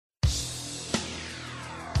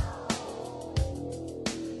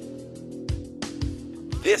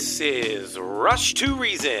This is Rush to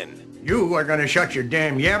Reason. You are going to shut your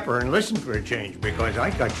damn yapper and listen for a change because I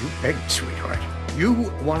got you pegged, sweetheart. You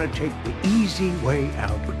want to take the easy way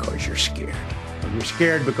out because you're scared. And you're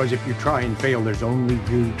scared because if you try and fail, there's only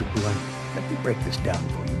you to blame. Let me break this down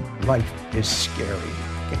for you. Life is scary.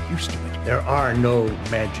 Get used to it. There are no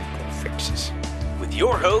magical fixes. With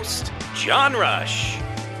your host, John Rush.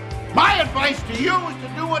 My advice to you is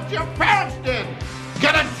to do what your parents did.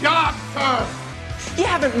 Get a job, sir. You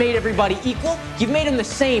haven't made everybody equal. You've made them the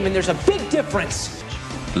same, and there's a big difference.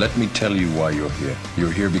 Let me tell you why you're here.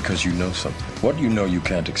 You're here because you know something. What you know you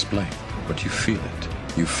can't explain, but you feel it.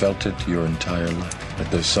 You felt it your entire life, that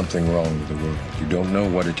there's something wrong with the world. You don't know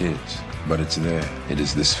what it is, but it's there. It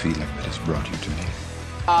is this feeling that has brought you to me.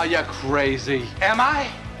 Are you crazy? Am I?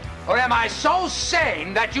 Or am I so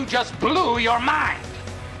sane that you just blew your mind?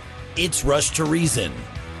 It's Rush to Reason,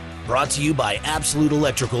 brought to you by Absolute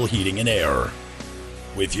Electrical Heating and Air.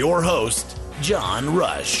 With your host, John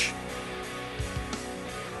Rush.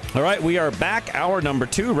 All right, we are back. Hour number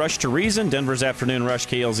 2, Rush to Reason, Denver's Afternoon Rush,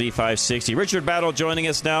 KLZ 560. Richard Battle joining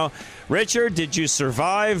us now. Richard, did you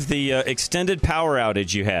survive the extended power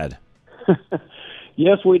outage you had?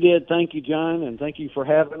 Yes, we did. Thank you, John, and thank you for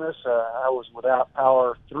having us. I was without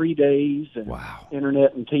power 3 days, and wow.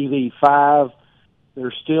 Internet and TV 5.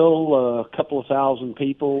 There's still a couple of thousand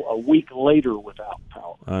people a week later without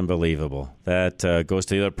power. Unbelievable. That goes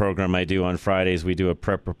to the other program I do on Fridays. We do a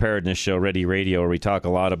preparedness show, Ready Radio, where we talk a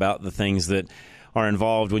lot about the things that are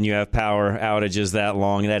involved when you have power outages that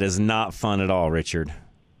long. That is not fun at all, Richard.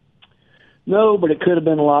 No, but it could have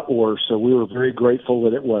been a lot worse, so we were very grateful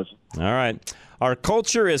that it wasn't. All right. Our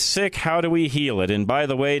culture is sick. How do we heal it? And by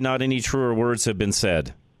the way, not any truer words have been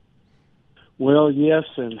said. Well, yes,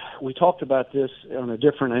 and we talked about this on a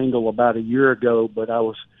different angle about a year ago, but I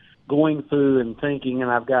was going through and thinking,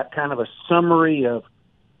 and I've got kind of a summary of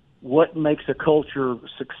what makes a culture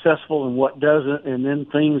successful and what doesn't, and then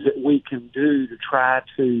things that we can do to try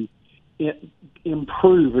to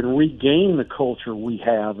improve and regain the culture we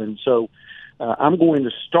have. And so I'm going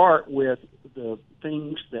to start with the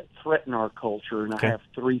things that threaten our culture, and okay. I have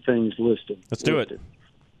 3 things listed. Let's do it.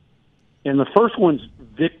 And the first one's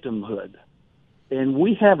victimhood. And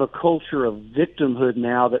we have a culture of victimhood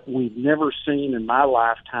now that we've never seen in my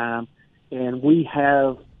lifetime, and we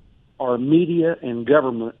have our media and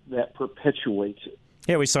government that perpetuates it.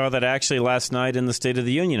 Yeah, we saw that actually last night in the State of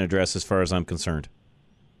the Union address, as far as I'm concerned.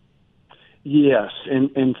 Yes,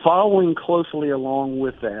 and following closely along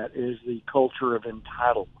with that is the culture of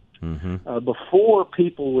entitlement. Mm-hmm. Before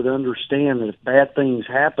people would understand that if bad things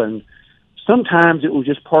happen, sometimes it was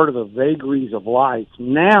just part of the vagaries of life.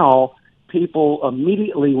 Now, people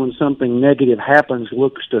immediately, when something negative happens,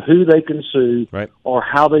 looks to who they can sue right. or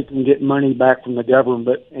how they can get money back from the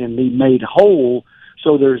government and be made whole,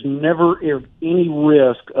 so there's never any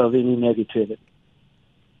risk of any negativity.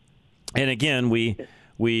 And again, we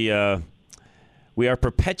are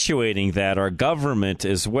perpetuating that. Our government,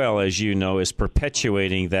 as well, as you know, is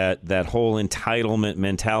perpetuating that whole entitlement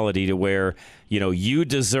mentality to where, you know, you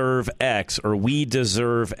deserve X or we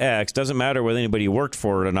deserve X. Doesn't matter whether anybody worked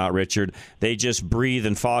for it or not, Richard. They just breathe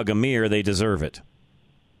and fog a mirror. They deserve it.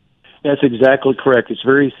 That's exactly correct. It's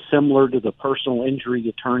very similar to the personal injury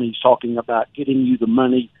attorneys talking about getting you the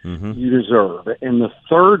money you deserve. And the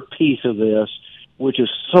third piece of this, which is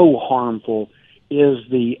so harmful, is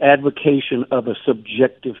the advocation of a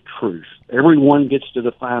subjective truth. Everyone gets to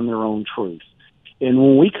define their own truth. And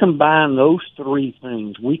when we combine those 3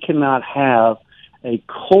 things, we cannot have a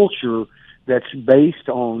culture that's based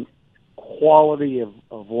on quality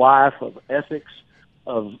of life, of ethics,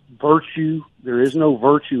 of virtue. There is no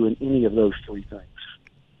virtue in any of those 3 things.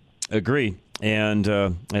 Agree. And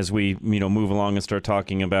as we move along and start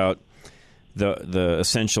talking about the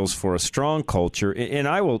essentials for a strong culture. And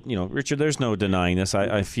I will, Richard, there's no denying this.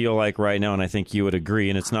 I feel like right now, and I think you would agree,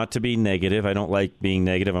 and it's not to be negative. I don't like being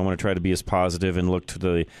negative. I want to try to be as positive and look to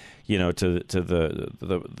the, to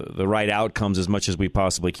the right outcomes as much as we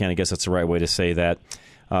possibly can. I guess that's the right way to say that.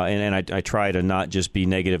 And I try to not just be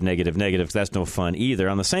negative, because that's no fun either.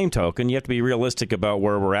 On the same token, you have to be realistic about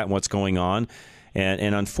where we're at and what's going on.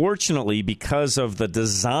 And unfortunately, because of the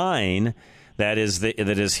design that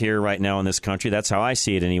is here right now in this country. That's how I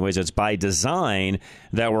see it anyways. It's by design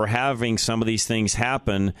that we're having some of these things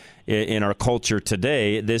happen in our culture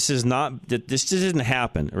today. This just didn't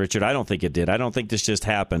happen, Richard. I don't think it did. I don't think this just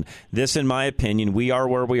happened. This, in my opinion, we are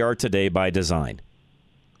where we are today by design.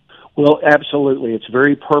 Well, absolutely. It's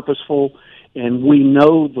very purposeful. And we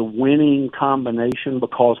know the winning combination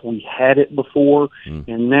because we had it before.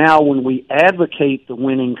 And now when we advocate the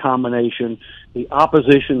winning combination, the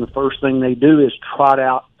opposition, the first thing they do is trot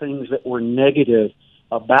out things that were negative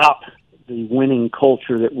about the winning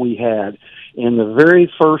culture that we had. And the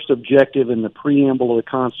very first objective in the preamble of the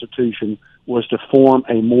Constitution was to form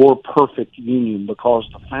a more perfect union, because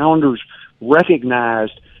the founders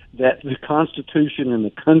recognized that the Constitution and the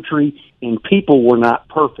country and people were not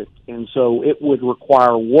perfect. And so it would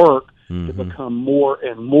require work to become more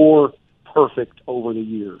and more perfect over the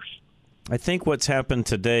years. I think what's happened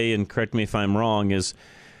today, and correct me if I'm wrong, is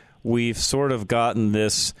we've sort of gotten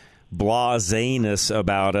this blaseness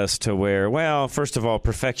about us to where, well, first of all,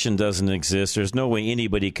 perfection doesn't exist. There's no way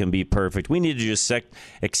anybody can be perfect. We need to just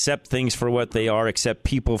accept things for what they are, accept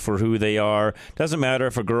people for who they are. Doesn't matter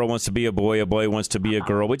if a girl wants to be a boy wants to be a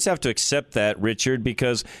girl. We just have to accept that, Richard,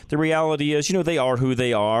 because the reality is, they are who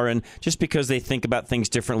they are, and just because they think about things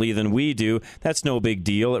differently than we do, that's no big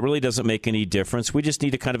deal. It really doesn't make any difference. We just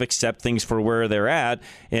need to kind of accept things for where they're at,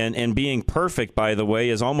 and being perfect, by the way,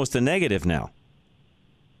 is almost a negative now.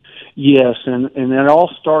 Yes, and it all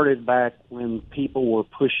started back when people were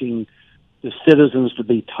pushing the citizens to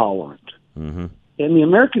be tolerant. And the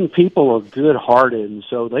American people are good-hearted, and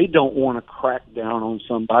so they don't want to crack down on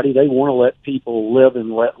somebody. They want to let people live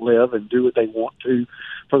and let live and do what they want to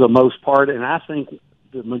for the most part. And I think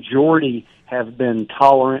the majority have been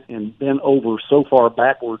tolerant and been over so far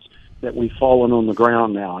backwards that we've fallen on the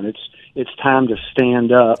ground now. And it's time to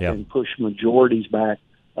stand up and push majorities back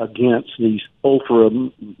against these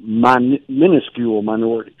minuscule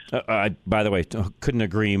minorities. By the way, couldn't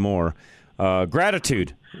agree more.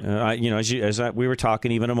 Gratitude. As we were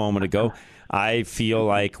talking even a moment ago, I feel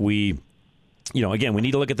like we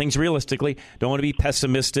need to look at things realistically. Don't want to be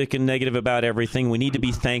pessimistic and negative about everything. We need to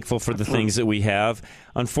be thankful for the things that we have.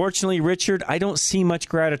 Unfortunately, Richard, I don't see much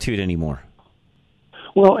gratitude anymore.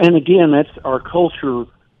 Well, and again, that's our culture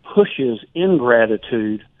pushes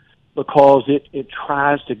ingratitude, because it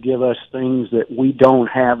tries to give us things that we don't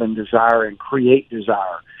have and desire and create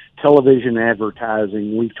desire. Television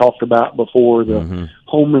advertising, we've talked about before, the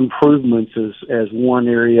home improvements as one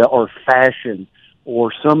area, or fashion,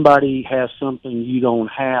 or somebody has something you don't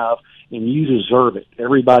have and you deserve it.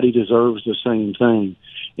 Everybody deserves the same thing.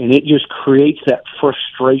 And it just creates that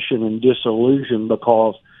frustration and disillusion,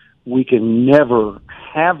 because we can never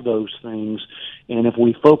have those things. And if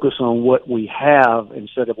we focus on what we have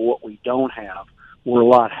instead of what we don't have, we're a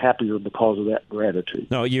lot happier because of that gratitude.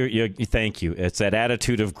 No, thank you. It's that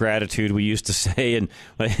attitude of gratitude we used to say, and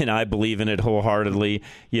I believe in it wholeheartedly.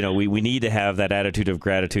 We need to have that attitude of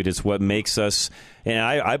gratitude. It's what makes us, and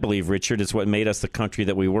I believe, Richard, it's what made us the country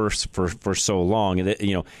that we were for so long. And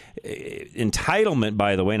entitlement,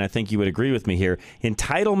 by the way, and I think you would agree with me here,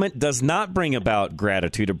 entitlement does not bring about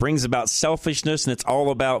gratitude. It brings about selfishness, and it's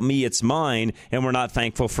all about me, it's mine, and we're not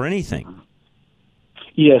thankful for anything.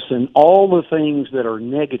 Yes, and all the things that are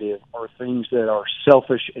negative are things that are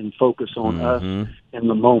selfish and focus on us in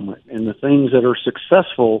the moment. And the things that are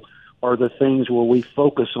successful are the things where we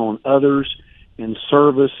focus on others and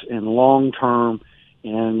service and long-term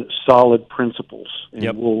and solid principles. And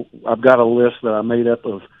I've got a list that I made up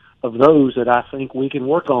of those that I think we can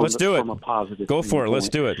work on. Let's do it. From a positive Go for it. Let's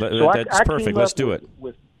do it. That's perfect. Let's do it.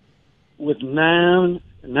 With nine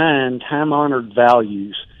time-honored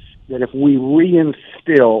values that if we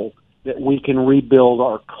reinstill, that we can rebuild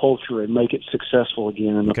our culture and make it successful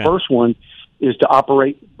again. And the first one is to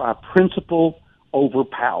operate by principle over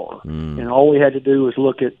power. And all we had to do was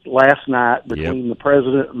look at last night between the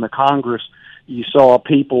president and the Congress. You saw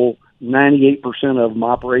people, 98% of them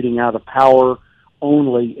operating out of power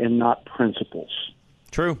only and not principles.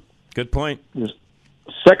 True. Good point. The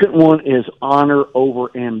second one is honor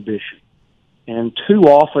over ambition. And too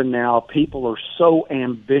often now, people are so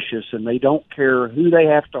ambitious, and they don't care who they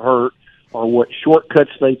have to hurt or what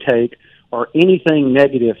shortcuts they take or anything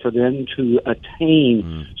negative for them to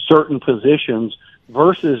attain certain positions,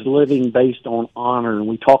 versus living based on honor. And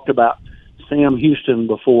we talked about Sam Houston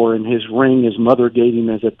before, and his ring his mother gave him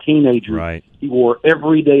as a teenager. Right. He wore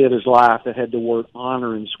every day of his life that had the word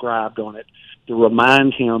honor inscribed on it to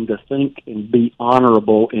remind him to think and be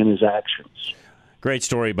honorable in his actions. Great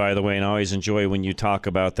story, by the way, and I always enjoy when you talk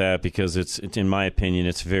about that, because it's in my opinion,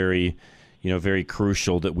 it's very, very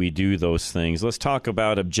crucial that we do those things. Let's talk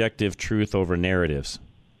about objective truth over narratives.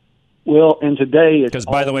 Well, and today it's because,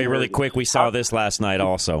 by the way, really quick, we saw this last night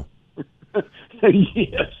also.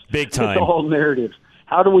 Yes, big time. It's all narratives.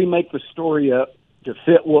 How do we make the story up to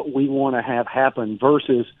fit what we want to have happen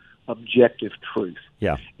versus objective truth?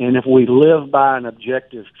 Yeah. And if we live by an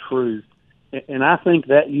objective truth, And I think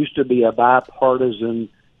that used to be a bipartisan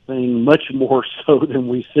thing, much more so than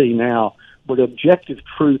we see now. But objective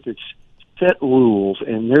truth, it's set rules,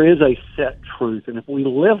 and there is a set truth. And if we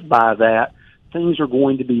live by that, things are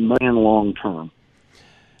going to be long term.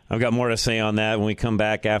 I've got more to say on that when we come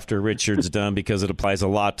back after Richard's done, because it applies a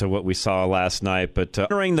lot to what we saw last night. But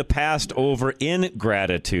honoring the past over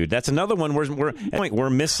ingratitude, that's another one we're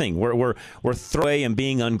missing. We're throwing away and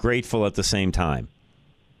being ungrateful at the same time.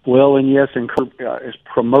 Well, and yes, and it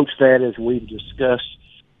promotes that, as we've discussed.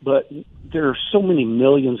 But there are so many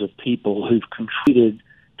millions of people who've contributed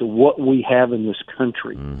to what we have in this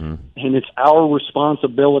country. Mm-hmm. And it's our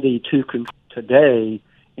responsibility to today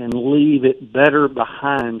and leave it better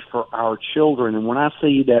behind for our children. And when I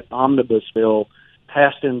see that omnibus bill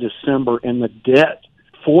passed in December and the debt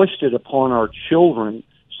foisted upon our children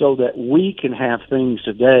so that we can have things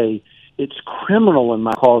today, it's criminal in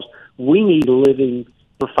my cause. We need living,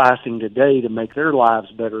 sacrificing today to make their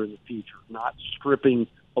lives better in the future, not stripping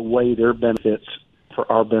away their benefits for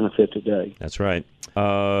our benefit today. That's right.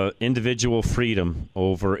 Individual freedom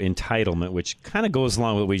over entitlement, which kind of goes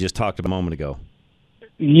along with what we just talked about a moment ago.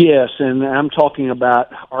 Yes, and I'm talking about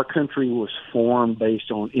our country was formed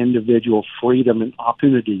based on individual freedom and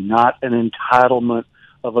opportunity, not an entitlement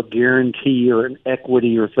of a guarantee or an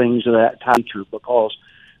equity or things of that nature, because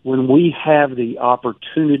when we have the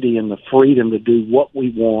opportunity and the freedom to do what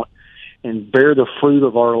we want and bear the fruit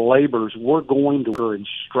of our labors, we're going to and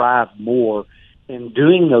strive more. In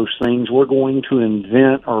doing those things, we're going to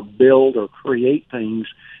invent or build or create things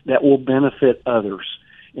that will benefit others.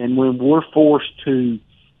 And when we're forced to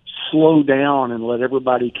slow down and let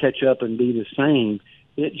everybody catch up and be the same,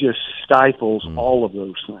 it just stifles all of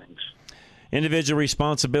those things. Individual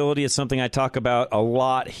responsibility is something I talk about a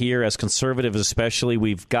lot here as conservatives especially.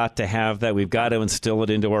 We've got to have that. We've got to instill it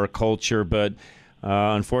into our culture. But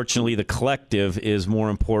unfortunately, the collective is more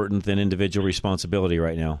important than individual responsibility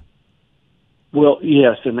right now. Well,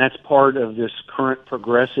 yes, and that's part of this current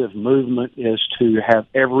progressive movement, is to have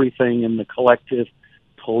everything in the collective,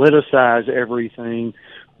 politicize everything,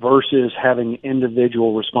 versus having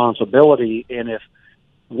individual responsibility. And if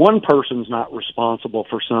one person's not responsible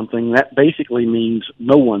for something, that basically means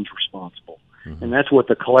no one's responsible. Mm-hmm. And that's what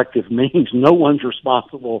the collective means. No one's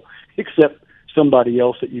responsible except somebody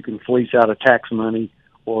else that you can fleece out of tax money,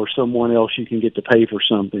 or someone else you can get to pay for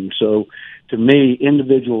something. So to me,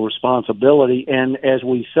 individual responsibility, and as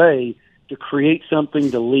we say, to create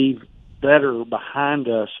something to leave better behind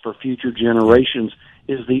us for future generations,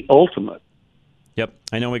 is the ultimate. Yep.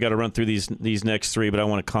 I know we got to run through these next three, but I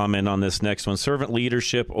want to comment on this next one. Servant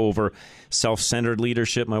leadership over self-centered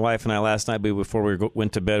leadership. My wife and I last night, before we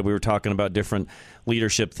went to bed, we were talking about different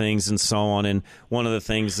leadership things and so on. And one of the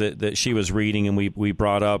things that she was reading and we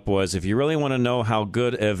brought up was, if you really want to know how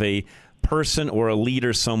good of a person or a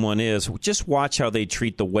leader someone is, just watch how they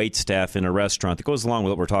treat the wait staff in a restaurant. That goes along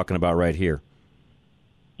with what we're talking about right here.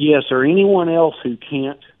 Yes, or anyone else who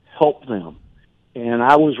can't help them. And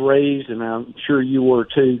I was raised, and I'm sure you were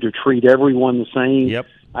too, to treat everyone the same. Yep.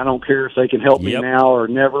 I don't care if they can help me now or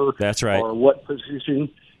never. That's right. Or what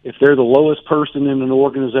position. If they're the lowest person in an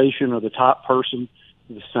organization or the top person,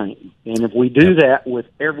 the same. And if we do that with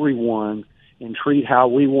everyone and treat how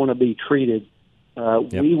we want to be treated,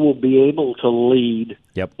 we will be able to lead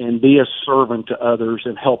and be a servant to others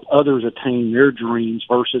and help others attain their dreams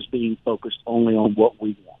versus being focused only on what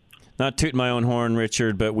we want. Not tooting my own horn,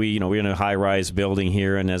 Richard, but we're in a high-rise building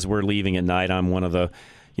here, and as we're leaving at night, I'm one of the,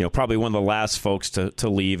 probably one of the last folks to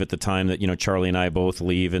leave at the time that, Charlie and I both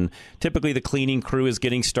leave. And typically the cleaning crew is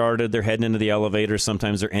getting started. They're heading into the elevator.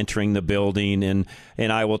 Sometimes they're entering the building. And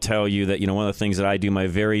I will tell you that, one of the things that I do my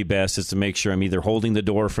very best is to make sure I'm either holding the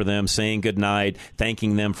door for them, saying goodnight,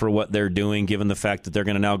 thanking them for what they're doing, given the fact that they're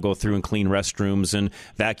going to now go through and clean restrooms and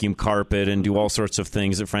vacuum carpet and do all sorts of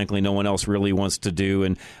things that, frankly, no one else really wants to do.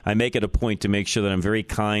 And I make it a point to make sure that I'm very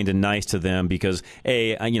kind and nice to them because,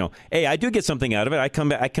 I do get something out of it.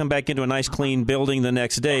 I come back into a nice, clean building the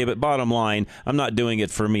next day, but bottom line, I'm not doing it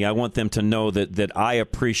for me. I want them to know that I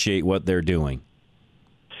appreciate what they're doing.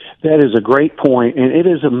 That is a great point, and it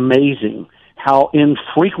is amazing how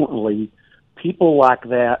infrequently people like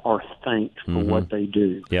that are thanked for what they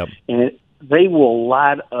do. Yep. And they will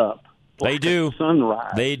light up like a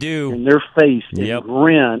sunrise. They do. In their face and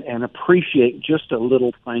grin and appreciate just a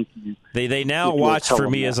little thank you. They now watch for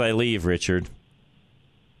me as I leave, Richard.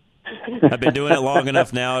 I've been doing it long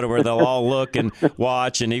enough now to where they'll all look and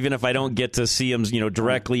watch, and even if I don't get to see them,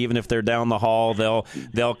 directly, even if they're down the hall,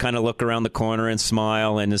 they'll kind of look around the corner and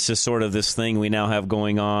smile, and it's just sort of this thing we now have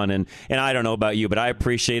going on. And I don't know about you, but I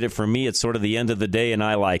appreciate it. For me, it's sort of the end of the day, and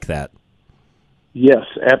I like that. Yes,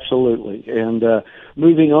 absolutely. And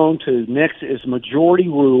moving on to next is majority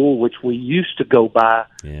rule, which we used to go by,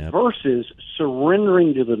 versus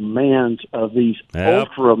surrendering to the demands of these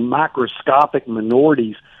ultra microscopic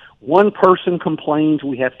minorities. One person complains,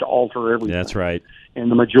 we have to alter everything. That's right.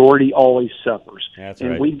 And the majority always suffers. That's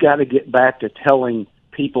and right. We've got to get back to telling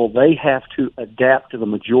people they have to adapt to the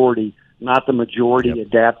majority, not the majority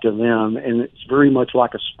adapt to them. And it's very much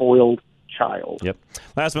like a spoiled child. Yep.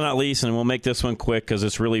 Last but not least, and we'll make this one quick because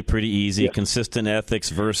it's really pretty easy, consistent ethics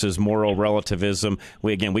versus moral relativism.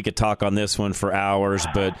 We could talk on this one for hours,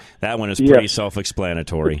 but that one is pretty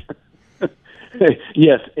self-explanatory.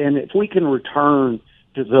 Yes, and if we can return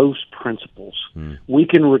to those principles, we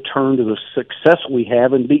can return to the success we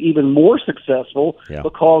have and be even more successful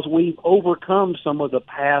because we've overcome some of the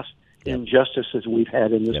past injustices we've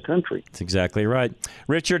had in this country. That's exactly right.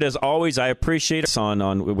 Richard, as always, I appreciate it.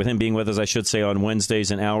 With him being with us, I should say, on Wednesdays,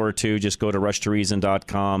 an hour or two. Just go to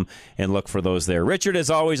rushtoreason.com and look for those there. Richard, as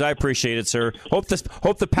always, I appreciate it, sir. Hope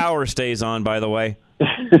the power stays on, by the way.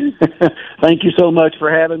 Thank you so much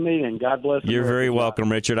for having me, and God bless you. You're very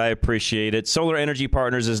welcome, Richard. I appreciate it. Solar Energy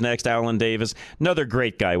Partners is next. Alan Davis, another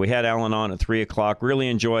great guy. We had Alan on at 3 o'clock. Really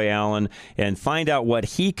enjoy Alan and find out what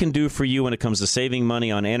he can do for you when it comes to saving money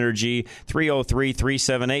on energy.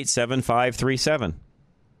 303-378-7537.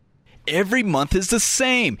 Every month is the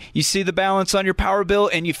same. You see the balance on your power bill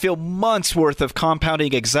and you feel months worth of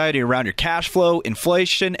compounding anxiety around your cash flow,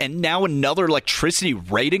 inflation, and now another electricity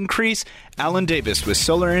rate increase. Alan Davis with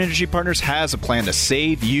Solar Energy Partners has a plan to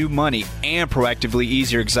save you money and proactively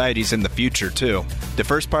ease your anxieties in the future, too. The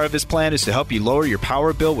first part of his plan is to help you lower your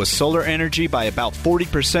power bill with solar energy by about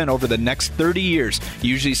 40% over the next 30 years,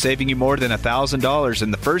 usually saving you more than $1,000 in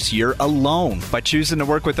the first year alone. By choosing to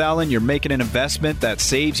work with Alan, you're making an investment that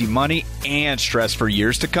saves you money and stress for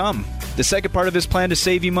years to come. The second part of his plan to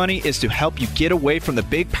save you money is to help you get away from the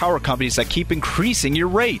big power companies that keep increasing your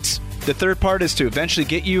rates. The third part is to eventually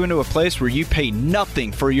get you into a place where you pay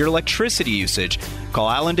nothing for your electricity usage. Call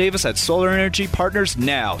Alan Davis at Solar Energy Partners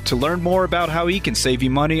now to learn more about how he can save you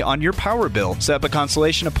money on your power bill. Set up a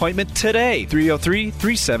consultation appointment today.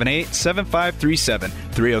 303-378-7537.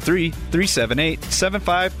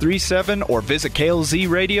 303-378-7537 or visit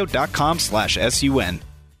klzradio.com/sun.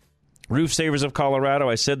 Roof Savers of Colorado.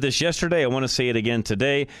 I said this yesterday. I want to say it again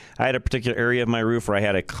today. I had a particular area of my roof where I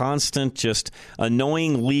had a constant, just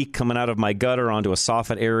annoying leak coming out of my gutter onto a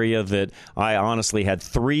soffit area that I honestly had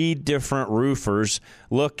 3 different roofers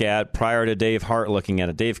look at prior to Dave Hart looking at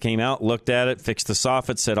it. Dave came out, looked at it, fixed the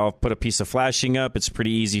soffit, said, I'll put a piece of flashing up. It's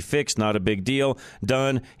pretty easy fix, not a big deal.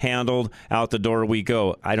 Done, handled, out the door we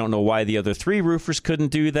go. I don't know why the other 3 roofers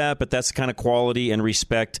couldn't do that, but that's the kind of quality and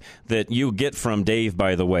respect that you get from Dave,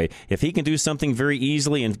 by the way. If he can do something very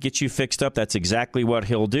easily and get you fixed up, that's exactly what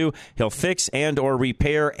he'll do. He'll fix and or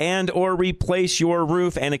repair and or replace your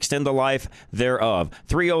roof and extend the life thereof.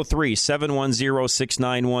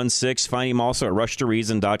 303-710-6916. Find him also at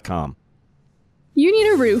rushtoreason.com. You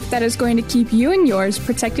need a roof that is going to keep you and yours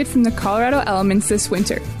protected from the Colorado elements this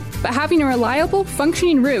winter. But having a reliable,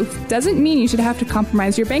 functioning roof doesn't mean you should have to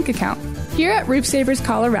compromise your bank account. Here at Roof Savers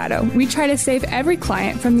Colorado, we try to save every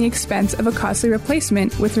client from the expense of a costly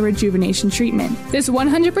replacement with a rejuvenation treatment. This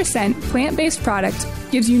 100% plant-based product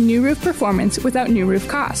gives you new roof performance without new roof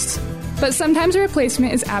costs. But sometimes a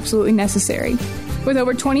replacement is absolutely necessary. With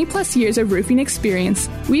over 20 plus years of roofing experience,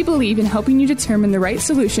 we believe in helping you determine the right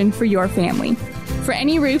solution for your family. For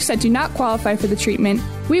any roofs that do not qualify for the treatment,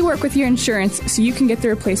 we work with your insurance so you can get the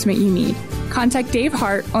replacement you need. Contact Dave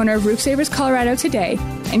Hart, owner of Roof Savers Colorado today,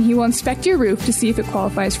 and he will inspect your roof to see if it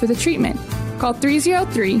qualifies for the treatment. Call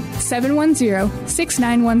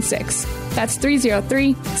 303-710-6916. That's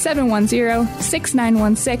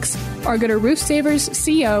 303-710-6916, or go to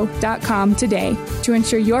roofsaversco.com today to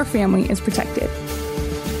ensure your family is protected.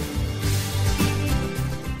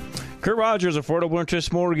 Kurt Rogers, Affordable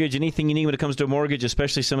Interest Mortgage. Anything you need when it comes to a mortgage,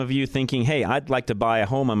 especially some of you thinking, hey, I'd like to buy a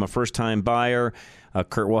home. I'm a first-time buyer.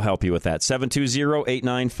 Kurt will help you with that.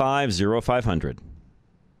 720-895-0500.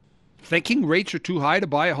 Thinking rates are too high to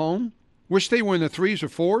buy a home? Wish they were in the 3s or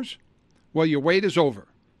 4s? Well, your wait is over.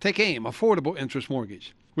 Take AIM, Affordable Interest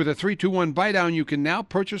Mortgage. With a 3-2-1 buy-down, you can now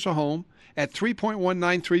purchase a home at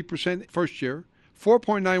 3.193% first year,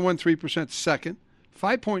 4.913% second,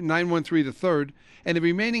 5.913 the third, and the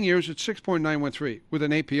remaining years at 6.913 with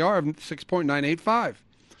an APR of 6.985.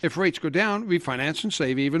 If rates go down, refinance and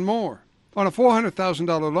save even more. On a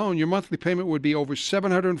 $400,000 loan, your monthly payment would be over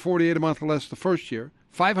 $748 a month less the first year,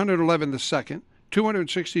 $511 the second,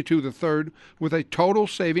 $262 the third, with a total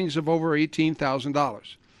savings of over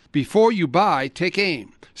 $18,000. Before you buy, take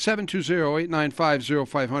AIM,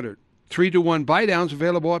 720-895-0500. 3-to-1 buy-downs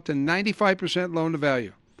available up to 95% loan to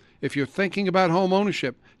value. If you're thinking about home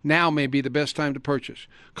ownership, now may be the best time to purchase.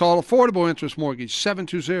 Call Affordable Interest Mortgage,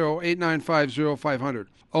 720-895-0500.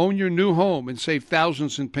 Own your new home and save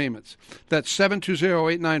thousands in payments. That's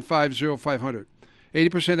 720-895-0500. 80%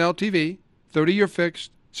 LTV, 30-year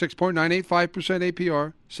fixed, 6.985%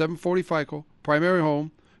 APR, 740 FICO, primary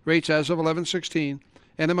home, rates as of 11/16,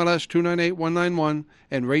 NMLS 298191,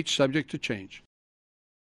 and rates subject to change.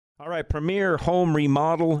 All right, Premier Home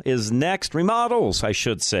Remodel is next. Remodels, I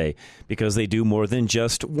should say, because they do more than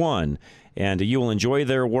just one. And you will enjoy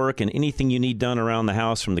their work and anything you need done around the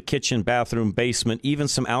house, from the kitchen, bathroom, basement, even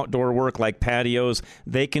some outdoor work like patios.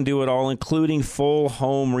 They can do it all, including full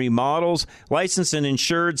home remodels. Licensed and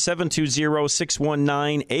insured,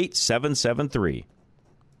 720-619-8773.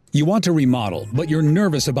 You want to remodel, but you're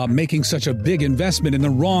nervous about making such a big investment in the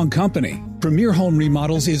wrong company. Premier Home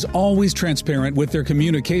Remodels is always transparent with their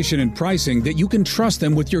communication and pricing that you can trust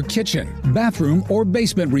them with your kitchen, bathroom, or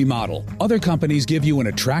basement remodel. Other companies give you an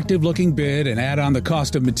attractive-looking bid and add on the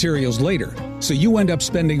cost of materials later, so you end up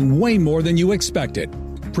spending way more than you expected.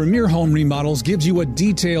 Premier Home Remodels gives you a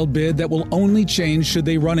detailed bid that will only change should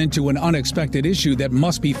they run into an unexpected issue that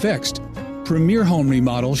must be fixed. Premier Home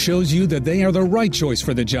Remodel shows you that they are the right choice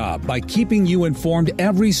for the job by keeping you informed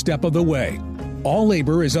every step of the way. All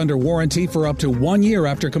labor is under warranty for up to 1 year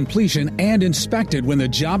after completion and inspected when the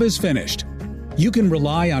job is finished. You can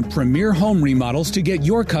rely on Premier Home Remodels to get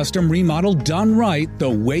your custom remodel done right the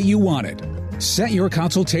way you want it. Set your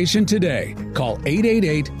consultation today. Call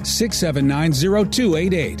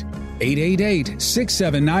 888-679-0288.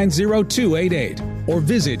 888-679-0288. Or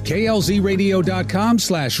visit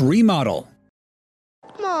klzradio.com/remodel.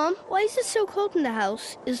 Mom, why is it so cold in the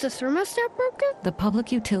house? Is the thermostat broken? The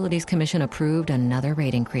Public Utilities Commission approved another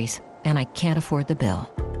rate increase, and I can't afford the bill.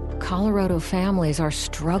 Colorado families are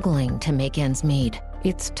struggling to make ends meet.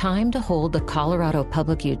 It's time to hold the Colorado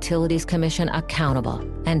Public Utilities Commission accountable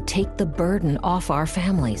and take the burden off our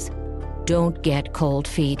families. Don't get cold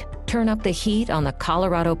feet. Turn up the heat on the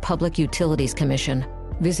Colorado Public Utilities Commission.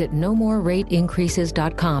 Visit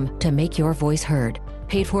nomorerateincreases.com to make your voice heard.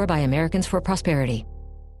 Paid for by Americans for Prosperity.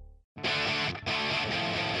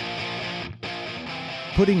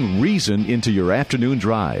 Putting reason into your afternoon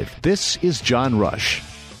drive. This is John Rush.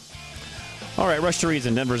 All right, Rush to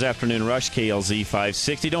Reason, Denver's Afternoon Rush, KLZ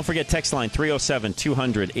 560. Don't forget, text line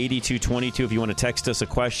 307-200-8222. If you want to text us a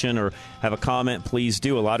question or have a comment, please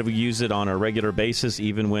do. A lot of you use it on a regular basis,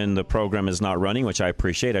 even when the program is not running, which I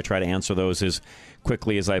appreciate. I try to answer those as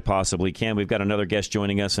quickly as I possibly can. We've got another guest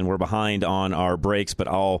joining us, and we're behind on our breaks, but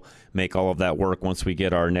I'll make all of that work once we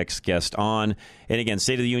get our next guest on. And again,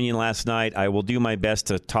 State of the Union last night. I will do my best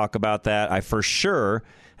to talk about that. I for sure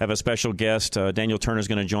have a special guest. Daniel Turner is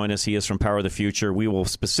going to join us. He is from Power of the Future. We will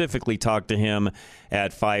specifically talk to him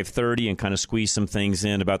at 5:30 and kind of squeeze some things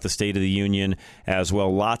in about the State of the Union as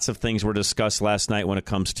well. Lots of things were discussed last night when it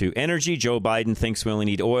comes to energy. Joe Biden thinks we only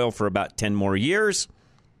need oil for about 10 more years.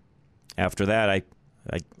 After that, I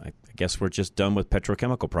guess we're just done with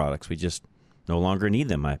petrochemical products. We just no longer need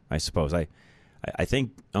them, I suppose. I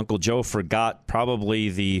think Uncle Joe forgot probably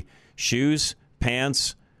the shoes,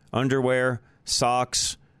 pants, underwear,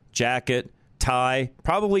 socks, jacket, tie,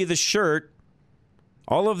 probably the shirt,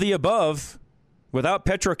 all of the above, without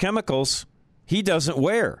petrochemicals, he doesn't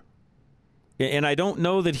wear. And I don't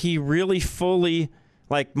know that he really fully,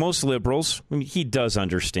 like most liberals, I mean, he does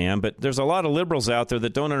understand, but there's a lot of liberals out there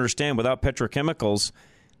that don't understand without petrochemicals,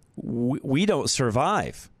 we don't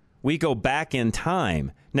survive. We go back in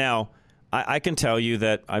time. Now, I can tell you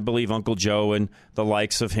that I believe Uncle Joe and the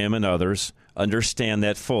likes of him and others understand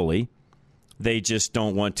that fully. They just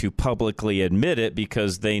don't want to publicly admit it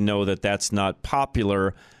because they know that that's not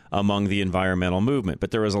popular among the environmental movement.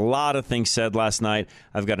 But there was a lot of things said last night.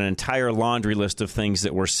 I've got an entire laundry list of things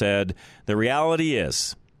that were said. The reality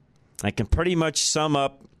is, I can pretty much sum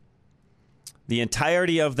up the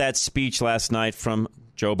entirety of that speech last night from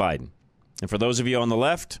Joe Biden. And for those of you on the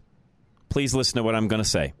left, please listen to what I'm going to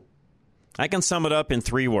say. I can sum it up in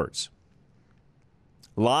 3 words.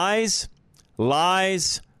 Lies,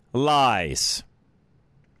 lies, lies.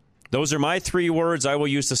 Those are my 3 words I will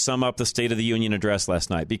use to sum up the State of the Union address last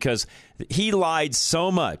night, because he lied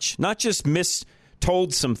so much, not just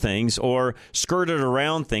mistold some things or skirted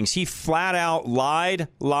around things. He flat out lied.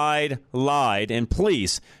 And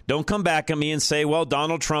please, don't come back at me and say, well,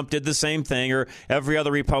 Donald Trump did the same thing or every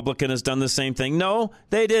other Republican has done the same thing. No,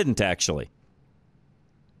 they didn't actually.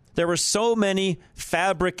 There were so many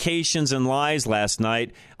fabrications and lies last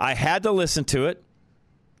night. I had to listen to it,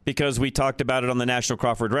 because we talked about it on the National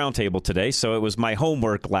Crawford Roundtable today, so it was my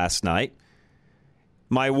homework last night.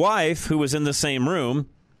 My wife, who was in the same room,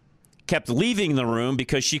 kept leaving the room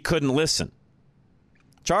because she couldn't listen.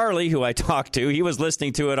 Charlie, who I talked to, he was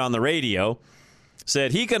listening to it on the radio,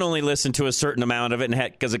 said he could only listen to a certain amount of it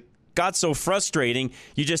because it got so frustrating,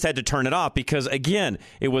 you just had to turn it off because, again,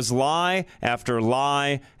 it was lie after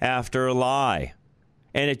lie after lie.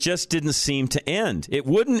 And it just didn't seem to end. It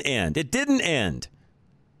wouldn't end. It didn't end.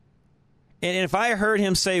 And if I heard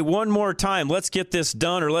him say one more time, let's get this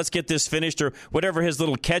done or let's get this finished or whatever his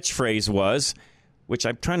little catchphrase was, which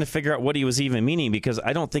I'm trying to figure out what he was even meaning because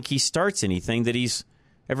I don't think he starts anything that he's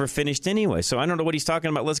ever finished anyway. So I don't know what he's talking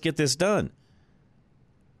about. Let's get this done.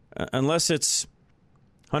 Unless it's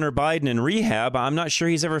Hunter Biden in rehab, I'm not sure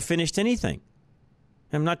he's ever finished anything.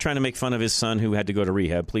 I'm not trying to make fun of his son who had to go to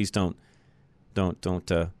rehab. Please don't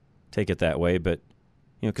take it that way. But,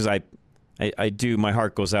 because I do, my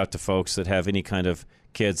heart goes out to folks that have any kind of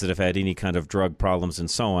kids that have had any kind of drug problems and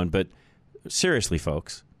so on. But seriously,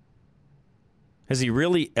 folks, has he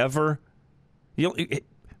really ever,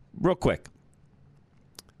 real quick,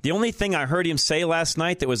 the only thing I heard him say last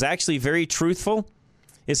night that was actually very truthful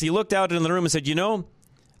is he looked out in the room and said,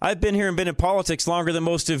 I've been here and been in politics longer than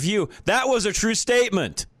most of you. That was a true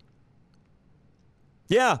statement.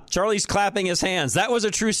 Yeah, Charlie's clapping his hands. That was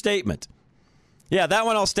a true statement. Yeah, that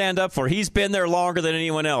one I'll stand up for. He's been there longer than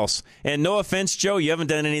anyone else. And no offense, Joe, you haven't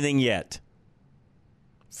done anything yet.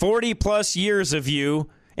 40-plus years of you,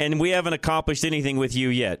 and we haven't accomplished anything with you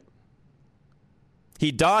yet.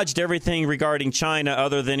 He dodged everything regarding China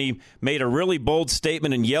other than he made a really bold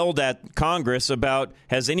statement and yelled at Congress about,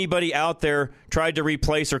 has anybody out there tried to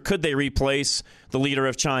replace or could they replace the leader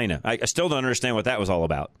of China? I still don't understand what that was all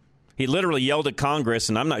about. He literally yelled at Congress,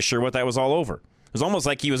 and I'm not sure what that was all over. It was almost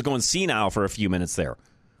like he was going senile for a few minutes there.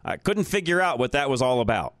 I couldn't figure out what that was all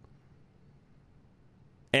about.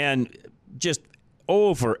 And just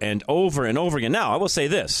over and over and over again. Now, I will say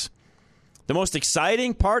this. The most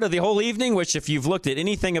exciting part of the whole evening, which if you've looked at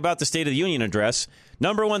anything about the State of the Union address,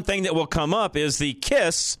 number one thing that will come up is the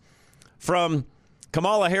kiss from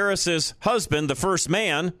Kamala Harris's husband, the first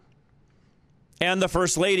man, and the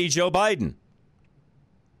First Lady, Joe Biden,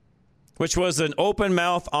 which was an open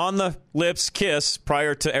mouth, on the lips kiss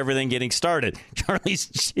prior to everything getting started. Charlie's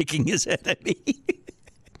shaking his head at me.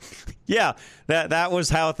 Yeah, that was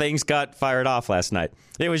how things got fired off last night.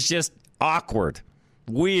 It was just awkward,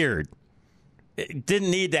 weird. It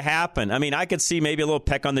didn't need to happen. I mean, I could see maybe a little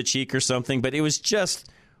peck on the cheek or something, but it was just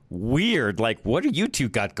weird. Like, what do you two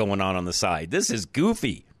got going on the side? This is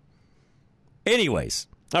goofy. Anyways.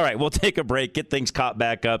 All right, we'll take a break, get things caught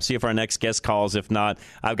back up, see if our next guest calls. If not,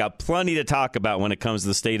 I've got plenty to talk about when it comes to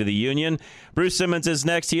the State of the Union. Bruce Simmons is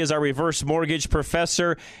next. He is our reverse mortgage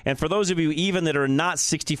professor. And for those of you even that are not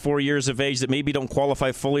 64 years of age that maybe don't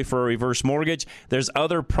qualify fully for a reverse mortgage, there's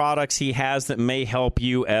other products he has that may help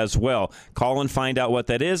you as well. Call and find out what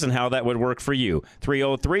that is and how that would work for you.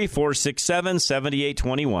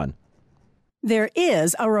 303-467-7821. There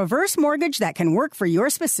is a reverse mortgage that can work for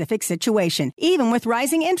your specific situation, even with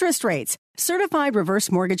rising interest rates. Certified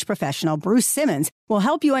reverse mortgage professional Bruce Simmons will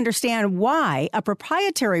help you understand why a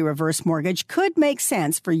proprietary reverse mortgage could make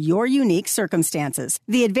sense for your unique circumstances.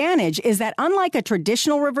 The advantage is that unlike a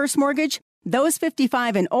traditional reverse mortgage, those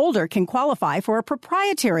 55 and older can qualify for a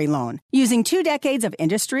proprietary loan. Using 2 decades of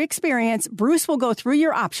industry experience, Bruce will go through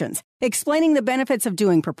your options, explaining the benefits of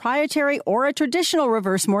doing proprietary or a traditional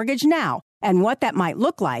reverse mortgage now, and what that might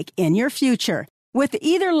look like in your future. With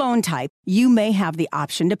either loan type, you may have the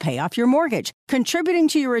option to pay off your mortgage, contributing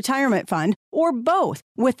to your retirement fund, or both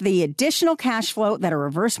with the additional cash flow that a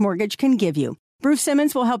reverse mortgage can give you. Bruce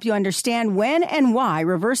Simmons will help you understand when and why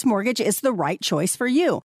reverse mortgage is the right choice for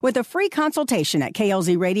you. With a free consultation at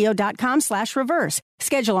klzradio.com/reverse.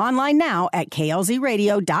 Schedule online now at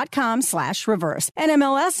klzradio.com/reverse.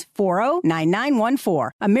 NMLS 409914.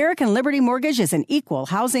 American Liberty Mortgage is an equal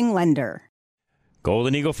housing lender.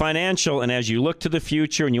 Golden Eagle Financial, and as you look to the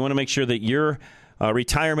future and you want to make sure that your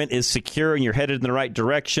retirement is secure and you're headed in the right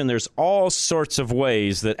direction, there's all sorts of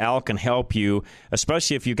ways that Al can help you,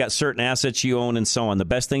 especially if you've got certain assets you own and so on. The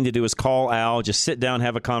best thing to do is call Al, just sit down,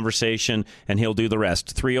 have a conversation, and he'll do the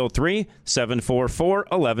rest.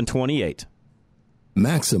 303-744-1128.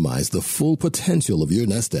 Maximize the full potential of your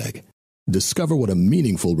nest egg. Discover what a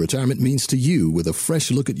meaningful retirement means to you with a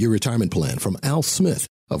fresh look at your retirement plan from Al Smith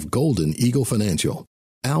of Golden Eagle Financial.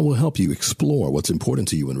 Al will help you explore what's important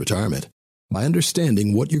to you in retirement. By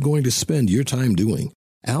understanding what you're going to spend your time doing,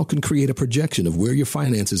 Al can create a projection of where your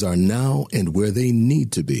finances are now and where they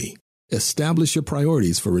need to be. Establish your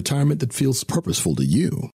priorities for retirement that feels purposeful to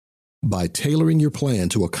you. By tailoring your plan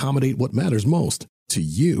to accommodate what matters most to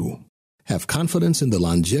you. Have confidence in the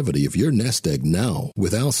longevity of your nest egg now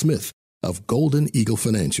with Al Smith of Golden Eagle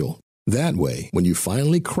Financial. That way, when you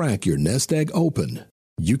finally crack your nest egg open,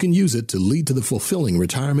 you can use it to lead to the fulfilling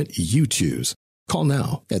retirement you choose. Call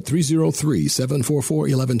now at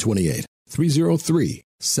 303-744-1128,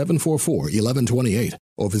 303-744-1128,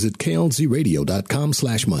 or visit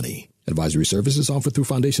klzradio.com/money. Advisory services offered through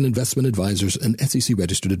Foundation Investment Advisors, an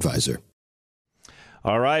SEC-registered advisor.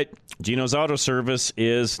 All right, Gino's Auto Service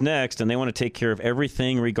is next, and they want to take care of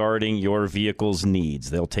everything regarding your vehicle's needs.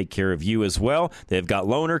 They'll take care of you as well. They've got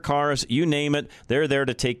loaner cars, you name it. They're there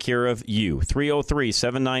to take care of you.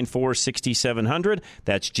 303-794-6700.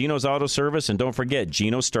 That's Gino's Auto Service, and don't forget,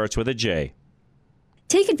 Gino starts with a J.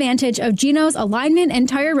 Take advantage of Gino's alignment and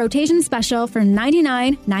tire rotation special for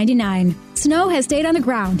 $99.99. Snow has stayed on the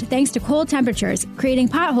ground thanks to cold temperatures, creating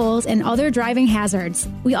potholes and other driving hazards.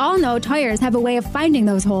 We all know tires have a way of finding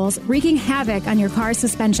those holes, wreaking havoc on your car's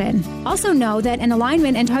suspension. Also know that an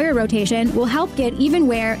alignment and tire rotation will help get even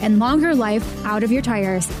wear and longer life out of your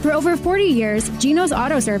tires. For over 40 years, Gino's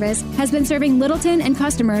Auto Service has been serving Littleton and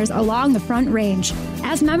customers along the Front Range.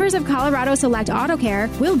 As members of Colorado Select Auto Care,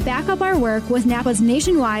 we'll back up our work with Napa's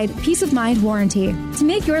nationwide peace of mind warranty. To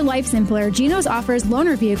make your life simpler, Gino's offers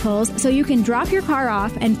loaner vehicles so you can drop your car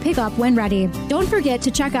off and pick up when ready. Don't forget to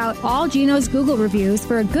check out all Gino's Google reviews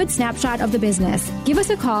for a good snapshot of the business. Give us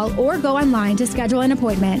a call or go online to schedule an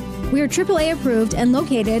appointment. We are AAA approved and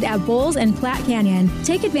located at Bowles and Platte Canyon.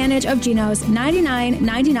 Take advantage of Gino's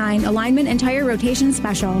 $99.99 alignment and tire rotation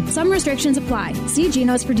special. Some restrictions apply. See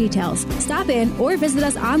Gino's for details. Stop in or visit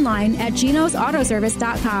us online at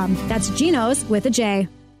Gino'sAutoservice.com. That's Gino's with a J.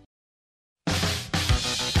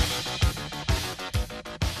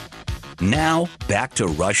 Now, back to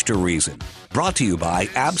Rush to Reason. Brought to you by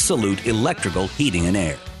Absolute Electrical Heating and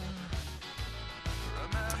Air.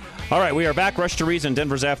 All right, we are back. Rush to Reason,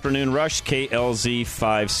 Denver's Afternoon Rush, KLZ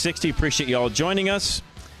 560. Appreciate you all joining us.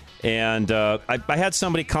 And I had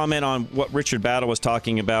somebody comment on what Richard Battle was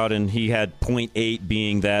talking about, and he had point 8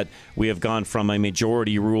 being that we have gone from a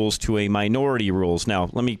majority rules to a minority rules. Now,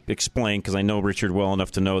 let me explain, because I know Richard well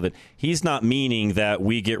enough to know that he's not meaning that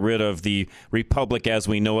we get rid of the republic as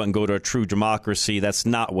we know it and go to a true democracy. That's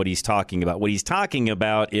not what he's talking about. What he's talking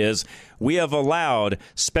about is we have allowed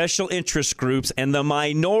special interest groups and the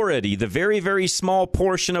minority, the very, very small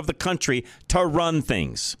portion of the country, to run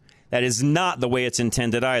things. That is not the way it's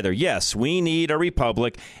intended either. Yes, we need a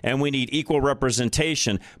republic and we need equal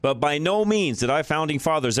representation, but by no means did our founding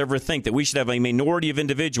fathers ever think that we should have a minority of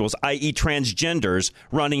individuals, i.e. transgenders,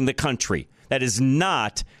 running the country. That is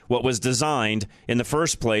not what was designed in the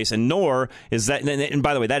first place, and nor is that, and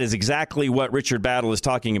by the way, that is exactly what Richard Battle is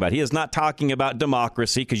talking about. He is not talking about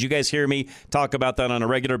democracy, because you guys hear me talk about that on a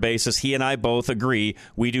regular basis. He and I both agree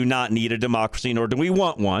we do not need a democracy, nor do we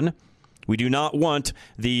want one. We do not want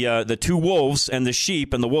the two wolves and the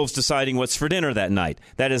sheep and the wolves deciding what's for dinner that night.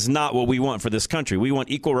 That is not what we want for this country. We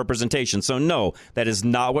want equal representation. So, no, that is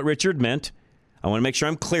not what Richard meant. I want to make sure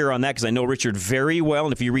I'm clear on that, because I know Richard very well.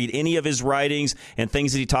 And if you read any of his writings and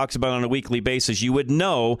things that he talks about on a weekly basis, you would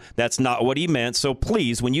know that's not what he meant. So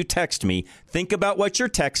please, when you text me, think about what you're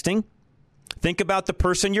texting. Think about the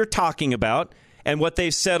person you're talking about and what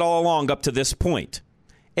they've said all along up to this point.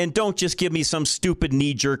 And don't just give me some stupid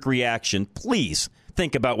knee-jerk reaction. Please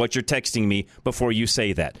think about what you're texting me before you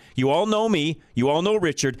say that. You all know me. You all know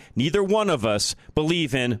Richard. Neither one of us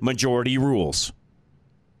believe in majority rules.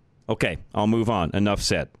 Okay, I'll move on. Enough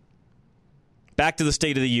said. Back to the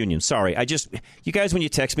State of the Union. Sorry, you guys, when you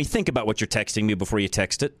text me, think about what you're texting me before you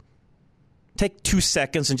text it. Take 2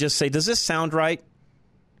 seconds and just say, does this sound right?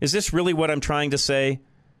 Is this really what I'm trying to say?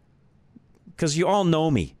 Because you all know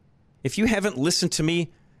me. If you haven't listened to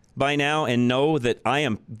me by now and know that I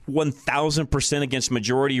am 1,000% against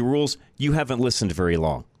majority rules, you haven't listened very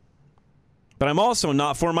long. But I'm also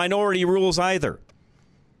not for minority rules either,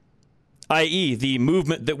 i.e. the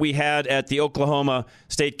movement that we had at the Oklahoma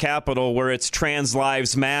State Capitol where it's trans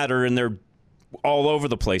lives matter and they're all over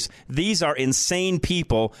the place. These are insane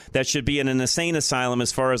people that should be in an insane asylum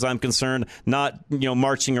as far as I'm concerned, not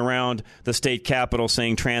marching around the state capitol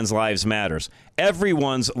saying trans lives matters.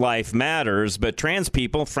 Everyone's life matters, but trans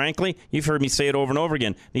people, frankly, you've heard me say it over and over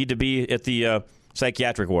again, need to be at the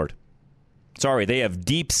psychiatric ward. Sorry, they have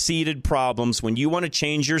deep-seated problems. When you want to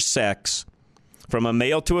change your sex from a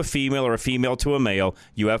male to a female or a female to a male,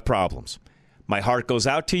 you have problems. My heart goes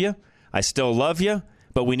out to you. I still love you.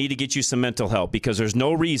 But we need to get you some mental help, because there's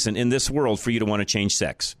no reason in this world for you to want to change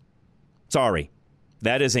sex. Sorry.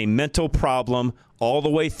 That is a mental problem all the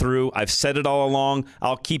way through. I've said it all along.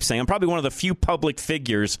 I'll keep saying. I'm probably one of the few public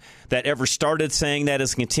figures that ever started saying that,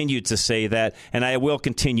 has continued to say that, and I will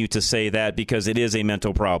continue to say that because it is a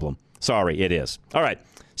mental problem. Sorry, it is. All right,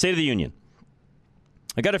 State of the Union.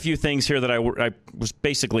 I got a few things here that I was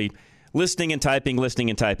basically listening and typing.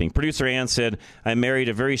 Producer Ann said, I married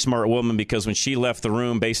a very smart woman because when she left the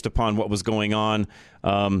room based upon what was going on,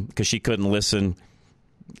 because she couldn't listen,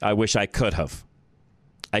 I wish I could have.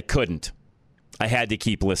 I couldn't. I had to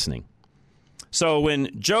keep listening. So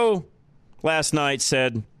when Joe last night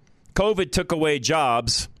said, COVID took away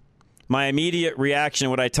jobs, my immediate reaction,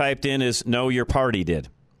 what I typed in is, no, your party did.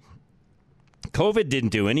 COVID didn't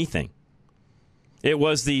do anything. It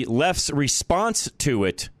was the left's response to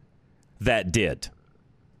it that did.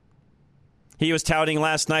 He was touting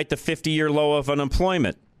last night the 50-year low of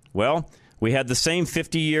unemployment. Well, we had the same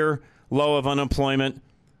 50-year low of unemployment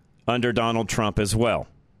under Donald Trump as well.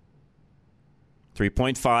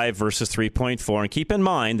 3.5 versus 3.4. And keep in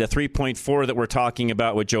mind the 3.4 that we're talking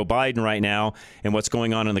about with Joe Biden right now and what's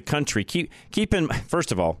going on in the country. Keep in,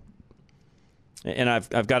 first of all, and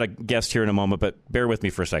I've got a guest here in a moment, but bear with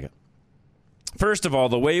me for a second. First of all,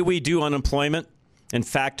 the way we do unemployment and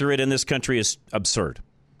factor it in this country is absurd.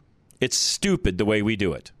 It's stupid the way we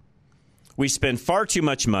do it. We spend far too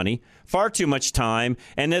much money, far too much time,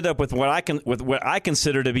 and end up with what I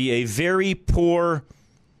consider to be a very poor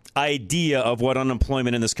idea of what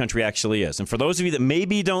unemployment in this country actually is. And for those of you that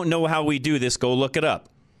maybe don't know how we do this, go look it up.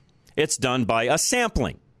 It's done by a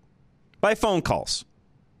sampling, by phone calls,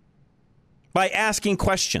 by asking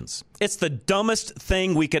questions. It's the dumbest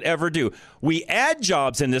thing we could ever do. We add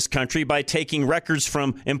jobs in this country by taking records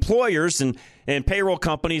from employers and payroll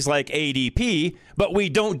companies like ADP, but we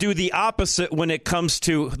don't do the opposite when it comes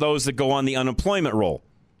to those that go on the unemployment roll.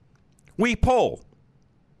 We poll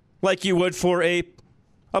like you would for a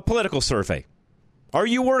political survey. Are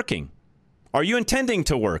you working? Are you intending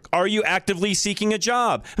to work? Are you actively seeking a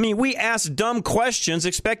job? I mean, we ask dumb questions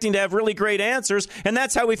expecting to have really great answers, and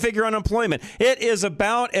that's how we figure unemployment. It is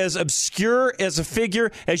about as obscure as a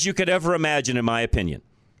figure as you could ever imagine, in my opinion.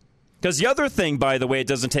 Because the other thing, by the way, it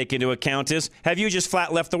doesn't take into account is, have you just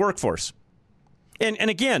flat left the workforce? And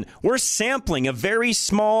again, we're sampling a very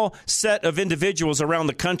small set of individuals around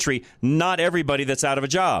the country, not everybody that's out of a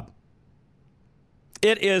job.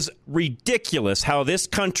 It is ridiculous how this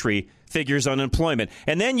country figures unemployment.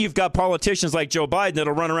 And then you've got politicians like Joe Biden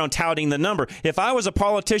that'll run around touting the number. If I was a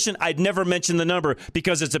politician, I'd never mention the number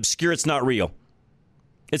because it's obscure. It's not real.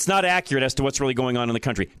 It's not accurate as to what's really going on in the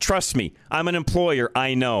country. Trust me, I'm an employer.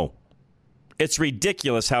 I know. It's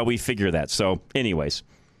ridiculous how we figure that. So anyways,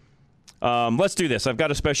 let's do this. I've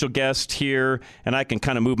got a special guest here, and I can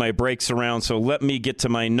kind of move my brakes around. So let me get to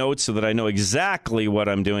my notes so that I know exactly what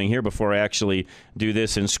I'm doing here before I actually do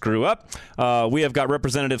this and screw up. We have got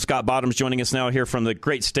Representative Scott Bottoms joining us now here from the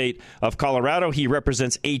great state of Colorado. He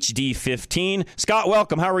represents HD 15. Scott,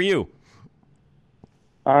 welcome. How are you?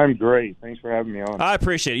 I'm great. Thanks for having me on. I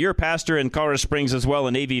appreciate it. You're a pastor in Colorado Springs as well,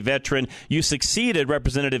 a Navy veteran. You succeeded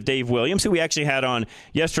Representative Dave Williams, who we actually had on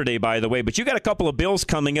yesterday, by the way. But you got a couple of bills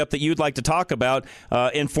coming up that you'd like to talk about.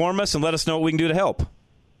 Inform us and let us know what we can do to help.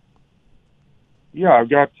 Yeah, I've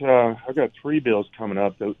got 3 bills coming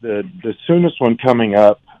up. The soonest one coming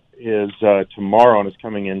up is tomorrow, and it's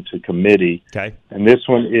coming into committee. Okay. And this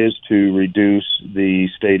one is to reduce the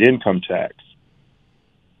state income tax.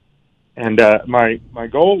 And my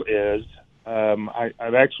goal is,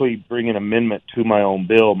 I've actually bring an amendment to my own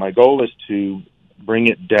bill. My goal is to bring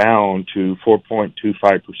it down to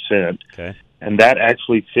 4.25%. Okay. And that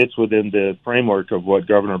actually fits within the framework of what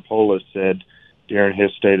Governor Polis said during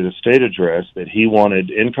his State of the State address, that he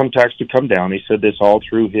wanted income tax to come down. He said this all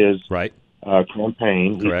through his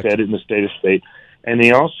campaign. Correct. He said it in the State of State. And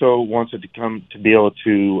he also wants it to be able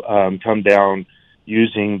to come down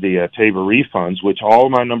using the TABOR refunds, which all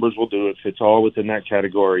my numbers will do. It fits all within that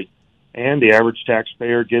category. And the average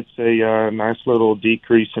taxpayer gets a nice little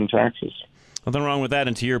decrease in taxes. Nothing wrong with that.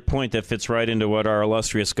 And to your point, that fits right into what our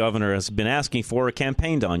illustrious governor has been asking for, or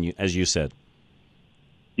campaigned on, you, as you said.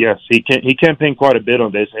 Yes, he campaigned quite a bit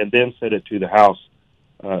on this and then said it to the House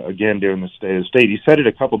again during the State of the State. He said it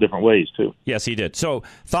a couple different ways, too. Yes, he did. So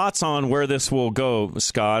thoughts on where this will go,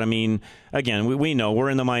 Scott? I mean, again, we know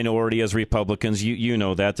we're in the minority as Republicans. You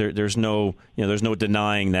know that. There's no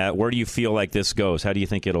denying that. Where do you feel like this goes? How do you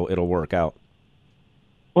think it'll work out?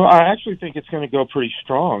 Well, I actually think it's going to go pretty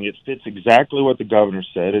strong. It fits exactly what the governor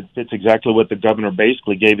said. It fits exactly what the governor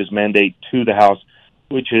basically gave his mandate to the House,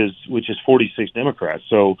 which is 46 Democrats.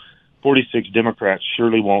 So 46 Democrats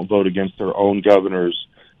surely won't vote against their own governor's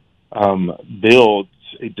bill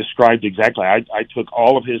it described exactly. I took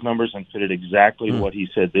all of his numbers and fitted exactly what he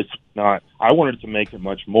said. This is not. I wanted to make it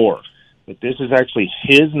much more, but this is actually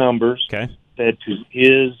his numbers fed to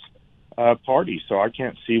his party. So I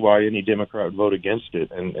can't see why any Democrat would vote against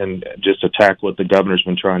it and just attack what the governor's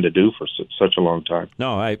been trying to do for such a long time.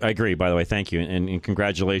 No, I agree. By the way, thank you, and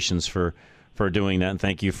congratulations for doing that, and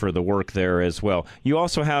thank you for the work there as well. You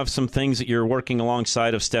also have some things that you're working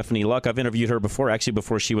alongside of Stephanie Luck. I've interviewed her before, actually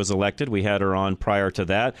before she was elected. We had her on prior to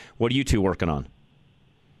that. What are you two working on?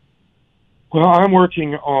 Well, I'm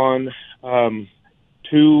working on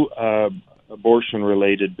two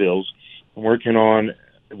abortion-related bills. I'm working on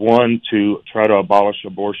one to try to abolish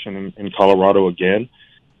abortion in Colorado again.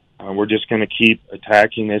 We're just going to keep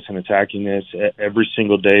attacking this. Every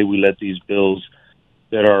single day we let these bills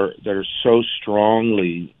that are so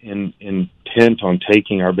strongly intent on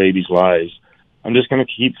taking our babies' lives. I'm just going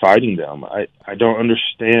to keep fighting them. I don't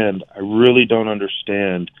understand. I really don't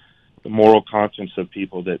understand the moral conscience of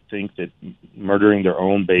people that think that murdering their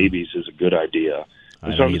own babies is a good idea.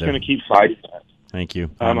 And so I'm just going to keep fighting that. Thank you.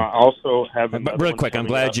 I also have... But real quick, I'm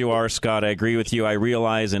glad you are, Scott. I agree with you. I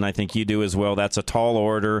realize, and I think you do as well, that's a tall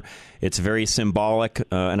order. It's very symbolic,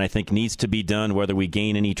 and I think needs to be done, whether we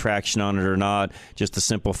gain any traction on it or not. Just the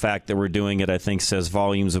simple fact that we're doing it, I think, says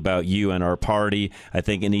volumes about you and our party. I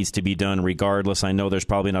think it needs to be done regardless. I know there's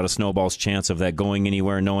probably not a snowball's chance of that going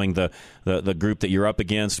anywhere, knowing the group that you're up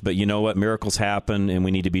against. But you know what? Miracles happen, and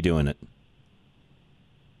we need to be doing it.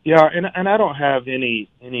 Yeah, and I don't have any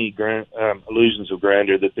illusions of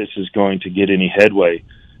grandeur that this is going to get any headway.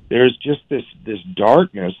 There's just this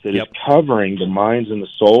darkness that is covering the minds and the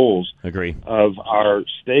souls of our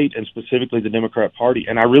state, and specifically the Democrat Party.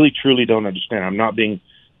 And I really truly don't understand. I'm not being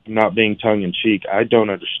tongue in cheek. I don't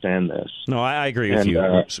understand this. No, I agree with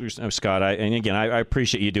you, Scott. I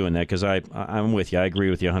appreciate you doing that, because I'm with you. I agree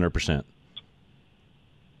with you 100%.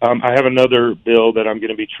 I have another bill that I'm going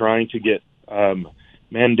to be trying to get.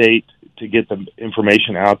 Mandate to get the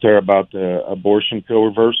information out there about the abortion pill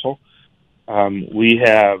reversal. We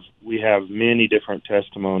have many different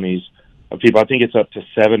testimonies of people. I think it's up to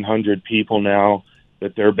 700 people now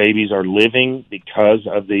that their babies are living because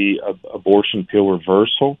of the abortion pill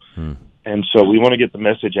reversal. And so we want to get the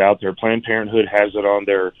message out there. Planned Parenthood has it on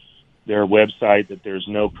their website that there's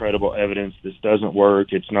no credible evidence this doesn't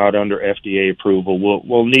work. It's not under FDA approval.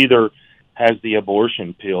 Well, neither has the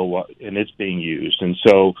abortion pill, and it's being used. And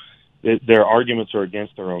so their arguments are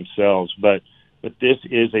against their own selves. But this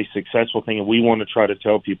is a successful thing, and we want to try to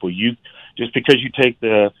tell people, just because you take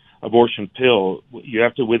the abortion pill, you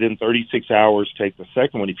have to, within 36 hours, take the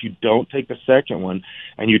second one. If you don't take the second one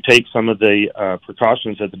and you take some of the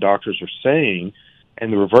precautions that the doctors are saying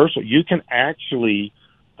and the reversal, you can actually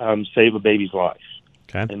save a baby's life.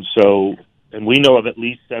 Okay. And we know of at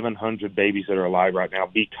least 700 babies that are alive right now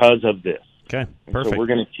because of this. Okay, perfect. So we're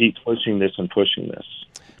going to keep pushing this.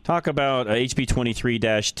 Talk about HB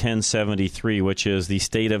 23-1073, which is the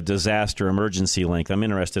State of Disaster Emergency length. I'm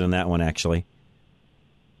interested in that one, actually.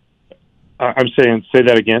 I'm saying, say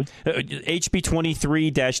that again. HB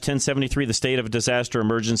 23-1073, the State of Disaster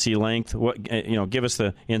Emergency length. Give us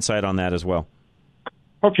the insight on that as well.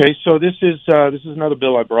 Okay, so this is another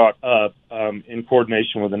bill I brought up in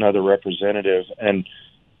coordination with another representative, and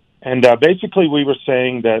basically we were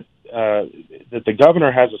saying that the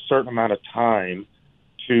governor has a certain amount of time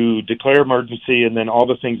to declare emergency, and then all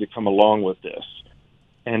the things that come along with this.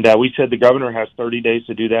 And we said the governor has 30 days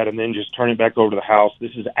to do that, and then just turn it back over to the House.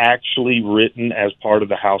 This is actually written as part of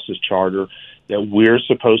the House's charter, that we're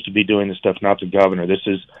supposed to be doing this stuff, not the governor. This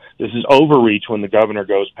is overreach when the governor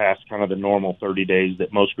goes past kind of the normal 30 days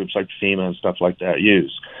that most groups like FEMA and stuff like that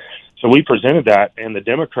use. So we presented that, and the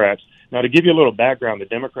Democrats, now to give you a little background, the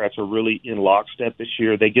Democrats are really in lockstep this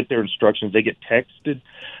year. They get their instructions. They get texted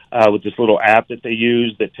with this little app that they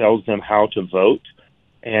use that tells them how to vote.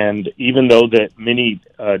 And even though that many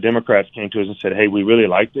Democrats came to us and said, hey, we really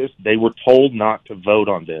like this, they were told not to vote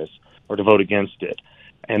on this or to vote against it.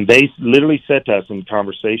 And they literally said to us in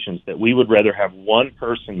conversations that we would rather have one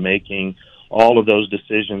person making all of those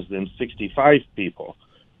decisions than 65 people,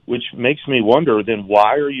 which makes me wonder, then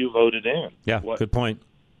why are you voted in? Yeah, good point.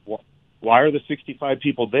 Why are the 65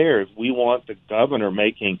 people there if we want the governor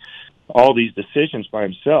making all these decisions by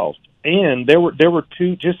himself? And there were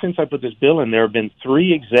two, just since I put this bill in, there have been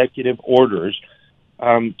 3 executive orders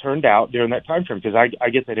turned out during that time frame, because I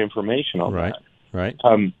get that information on that. Right.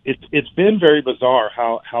 It's been very bizarre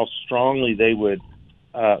how strongly they would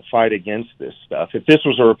fight against this stuff. If this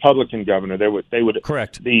was a Republican governor, they would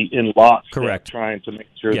be in lockstep trying to make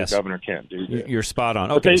sure the governor can't do this. You're spot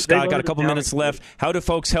on. Okay, Scott, got a couple minutes left. How do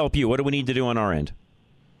folks help you? What do we need to do on our end?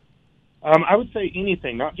 I would say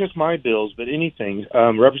anything, not just my bills, but anything.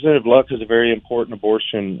 Representative Luck has a very important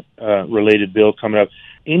abortion-related bill coming up.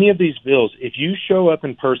 Any of these bills, if you show up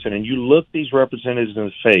in person and you look these representatives in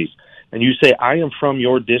the face and you say, I am from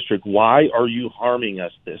your district, why are you harming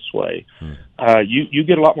us this way? You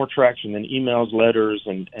get a lot more traction than emails, letters,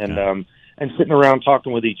 and sitting around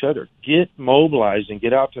talking with each other. Get mobilized and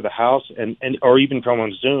get out to the House and or even come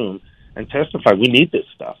on Zoom and testify. We need this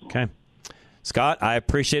stuff. Okay. Scott, I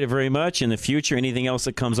appreciate it very much. In the future, anything else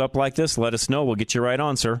that comes up like this, let us know. We'll get you right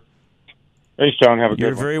on, sir. Thanks, John. Have a good one.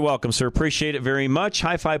 You're very welcome, sir. Appreciate it very much.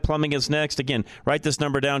 High Five Plumbing is next. Again, write this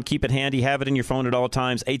number down. Keep it handy. Have it in your phone at all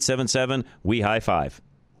times. 877-WE-HIGH-FIVE.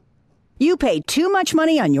 You pay too much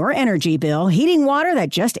money on your energy bill, heating water that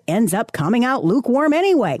just ends up coming out lukewarm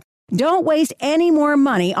anyway. Don't waste any more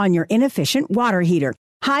money on your inefficient water heater.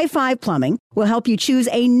 High Five Plumbing will help you choose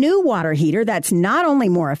a new water heater that's not only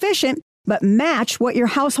more efficient, but match what your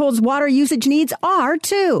household's water usage needs are,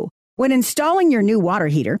 too. When installing your new water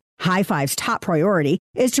heater, High Five's top priority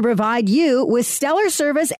is to provide you with stellar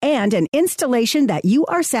service and an installation that you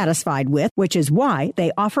are satisfied with, which is why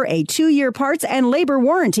they offer a 2-year parts and labor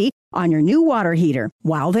warranty on your new water heater.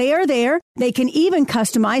 While they are there, they can even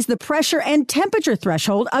customize the pressure and temperature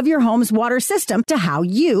threshold of your home's water system to how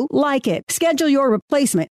you like it. Schedule your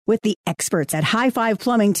replacement with the experts at High Five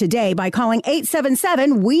Plumbing today by calling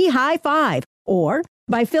 877-WE-HIGH-FIVE or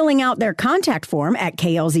by filling out their contact form at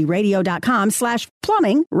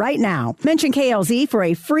klzradio.com/plumbing right now. Mention KLZ for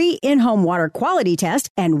a free in-home water quality test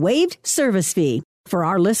and waived service fee. For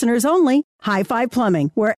our listeners only, High Five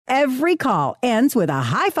Plumbing, where every call ends with a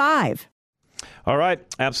high five. All right.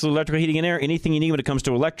 Absolute Electrical Heating and Air. Anything you need when it comes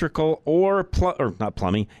to electrical or not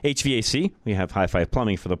plumbing, HVAC. We have High Five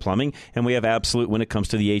Plumbing for the plumbing, and we have Absolute when it comes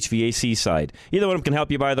to the HVAC side. Either one of them can help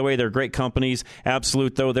you, by the way. They're great companies.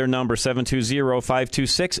 Absolute, though, their number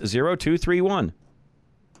 720-526-0231.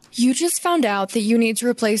 You just found out that you need to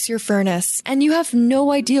replace your furnace, and you have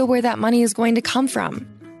no idea where that money is going to come from.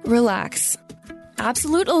 Relax.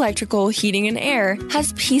 Absolute Electrical Heating and Air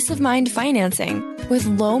has peace of mind financing with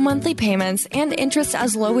low monthly payments and interest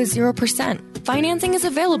as low as 0%. Financing is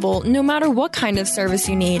available no matter what kind of service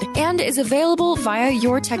you need and is available via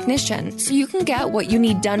your technician, so you can get what you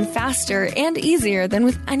need done faster and easier than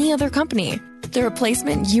with any other company. The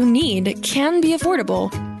replacement you need can be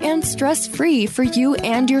affordable and stress-free for you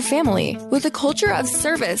and your family. With a culture of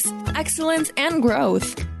service, excellence, and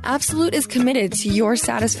growth, Absolute is committed to your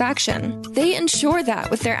satisfaction. They ensure that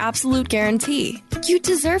with their Absolute Guarantee. You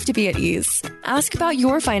deserve to be at ease. Ask about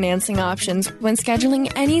your financing options when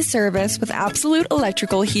scheduling any service with Absolute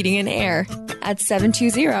Electrical Heating and Air at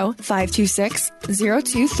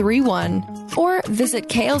 720-526-0231 or visit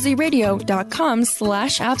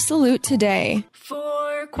klzradio.com/absolute today.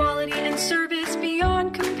 For quality and service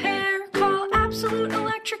beyond compare, call Absolute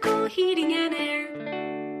Electrical Heating and Air.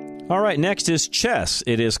 All right, next is CHESS.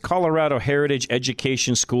 It is Colorado Heritage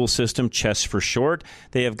Education School System, CHESS for short.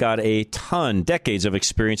 They have got decades of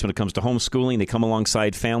experience when it comes to homeschooling. They come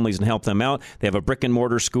alongside families and help them out. They have a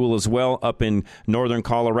brick-and-mortar school as well up in northern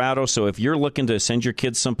Colorado. So if you're looking to send your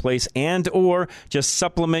kids someplace and or just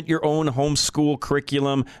supplement your own homeschool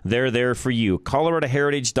curriculum, they're there for you.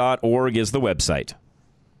 coloradoheritage.org is the website.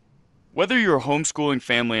 Whether you're a homeschooling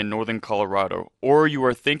family in northern Colorado or you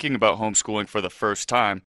are thinking about homeschooling for the first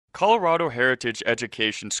time, Colorado Heritage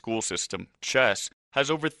Education School System, CHESS,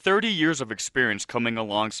 has over 30 years of experience coming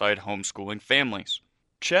alongside homeschooling families.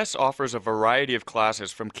 CHESS offers a variety of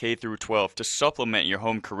classes from K through 12 to supplement your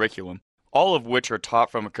home curriculum, all of which are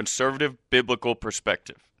taught from a conservative biblical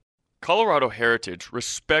perspective. Colorado Heritage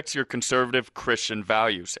respects your conservative Christian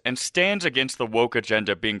values and stands against the woke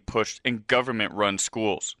agenda being pushed in government-run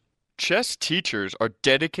schools. CHESS teachers are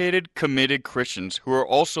dedicated, committed Christians who are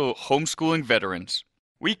also homeschooling veterans.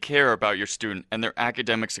 We care about your student and their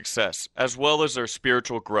academic success, as well as their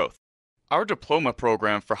spiritual growth. Our diploma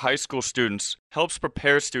program for high school students helps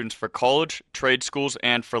prepare students for college, trade schools,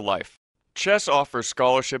 and for life. CHESS offers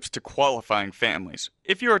scholarships to qualifying families.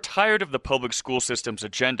 If you are tired of the public school system's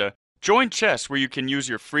agenda, join CHESS, where you can use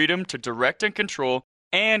your freedom to direct and control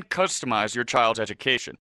and customize your child's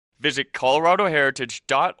education. Visit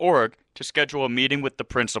coloradoheritage.org to schedule a meeting with the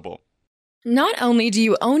principal. Not only do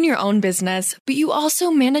you own your own business, but you also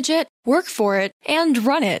manage it, work for it, and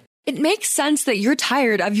run it. It makes sense that you're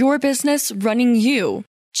tired of your business running you.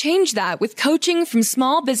 Change that with coaching from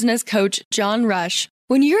small business coach John Rush.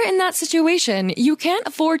 When you're in that situation, you can't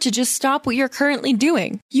afford to just stop what you're currently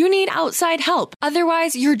doing. You need outside help.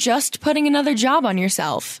 Otherwise, you're just putting another job on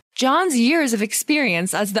yourself. John's years of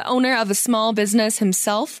experience as the owner of a small business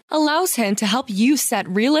himself allows him to help you set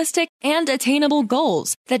realistic and attainable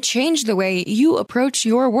goals that change the way you approach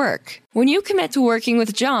your work. When you commit to working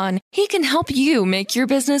with John, he can help you make your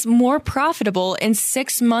business more profitable in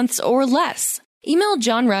 6 months or less. Email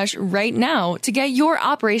John Rush right now to get your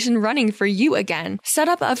operation running for you again. Set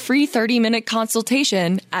up a free 30-minute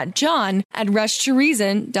consultation at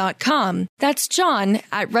john@rushtoreason.com. That's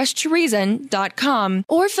john@rushtoreason.com.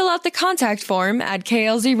 Or fill out the contact form at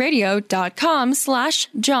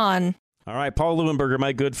klzradio.com/John. All right, Paul Leuenberger,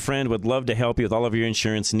 my good friend, would love to help you with all of your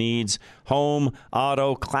insurance needs. Home,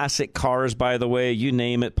 auto, classic cars, by the way, you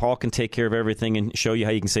name it. Paul can take care of everything and show you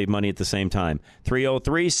how you can save money at the same time.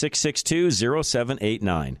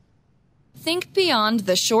 303-662-0789. Think beyond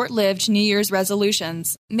the short-lived New Year's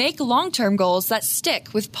resolutions. Make long-term goals that stick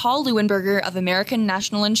with Paul Leuenberger of American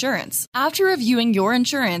National Insurance. After reviewing your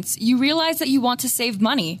insurance, you realize that you want to save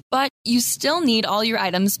money, but you still need all your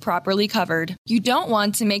items properly covered. You don't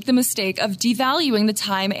want to make the mistake of devaluing the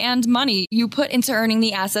time and money you put into earning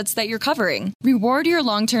the assets that you're covering. Reward your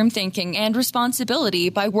long-term thinking and responsibility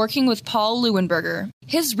by working with Paul Leuenberger.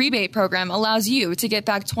 His rebate program allows you to get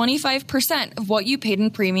back 25% of what you paid in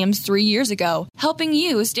premiums 3 years ago, helping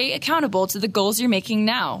you stay accountable to the goals you're making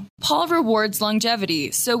now. Paul rewards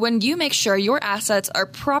longevity, so when you make sure your assets are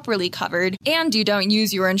properly covered and you don't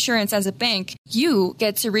use your insurance as a bank, you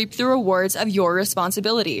get to reap the rewards of your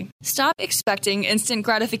responsibility. Stop expecting instant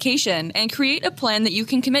gratification and create a plan that you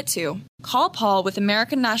can commit to. Call Paul with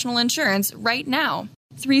American National Insurance right now.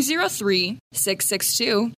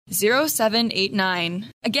 303-662-0789.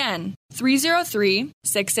 Again,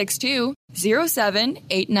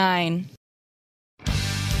 303-662-0789.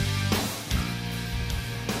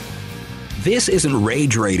 This isn't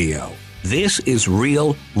Rage Radio. This is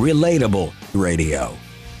real, relatable radio.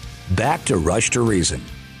 Back to Rush to Reason.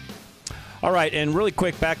 All right, and really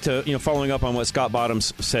quick, back to following up on what Scott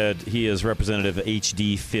Bottoms said. He is Representative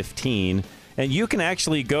HD 15. And you can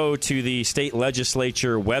actually go to the state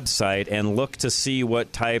legislature website and look to see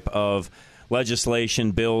what type of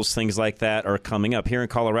legislation, bills, things like that are coming up. Here in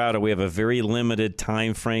Colorado, we have a very limited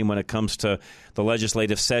time frame when it comes to the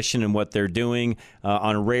legislative session and what they're doing.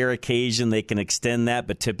 On rare occasion, they can extend that,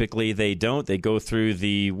 but typically they don't. They go through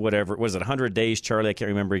the, 100 days, Charlie? I can't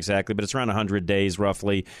remember exactly, but it's around 100 days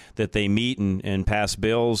roughly that they meet and pass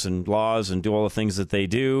bills and laws and do all the things that they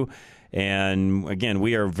do. And again,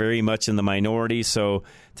 we are very much in the minority. So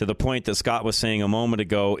to the point that Scott was saying a moment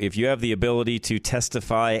ago, if you have the ability to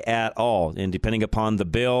testify at all, and depending upon the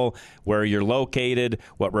bill, where you're located,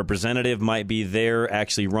 what representative might be there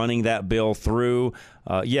actually running that bill through,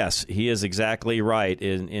 yes, he is exactly right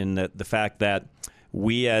in the fact that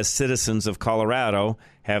we as citizens of Colorado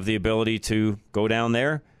have the ability to go down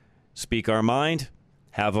there, speak our mind,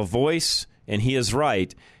 have a voice, and he is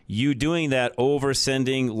right. You doing that over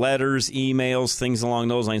sending letters, emails, things along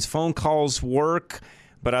those lines. Phone calls work,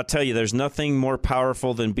 but I'll tell you, there's nothing more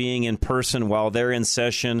powerful than being in person while they're in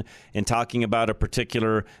session and talking about a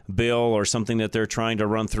particular bill or something that they're trying to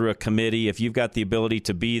run through a committee. If you've got the ability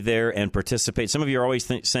to be there and participate, some of you are always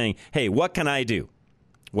saying, hey, what can I do?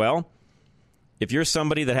 Well, if you're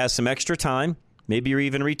somebody that has some extra time, maybe you're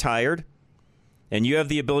even retired, and you have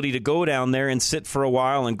the ability to go down there and sit for a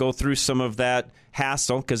while and go through some of that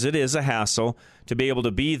hassle, because it is a hassle, to be able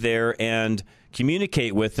to be there and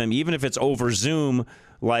communicate with them, even if it's over Zoom,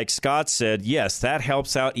 like Scott said, yes, that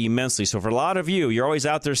helps out immensely. So for a lot of you, you're always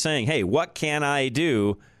out there saying, hey, what can I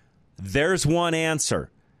do? There's one answer.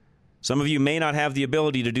 Some of you may not have the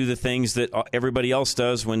ability to do the things that everybody else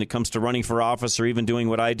does when it comes to running for office or even doing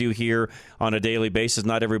what I do here on a daily basis.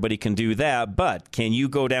 Not everybody can do that, but can you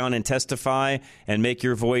go down and testify and make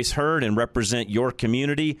your voice heard and represent your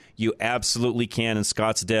community? You absolutely can, and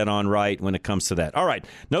Scott's dead on right when it comes to that. All right,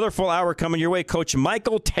 another full hour coming your way. Coach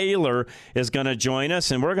Michael Taylor is going to join us,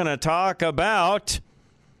 and we're going to talk about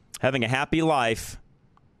having a happy life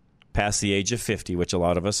past the age of 50, which a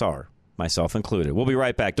lot of us are, myself included. We'll be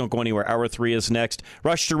right back. Don't go anywhere. Hour 3 is next.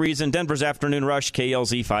 Rush to Reason, Denver's Afternoon Rush,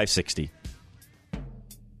 KLZ 560.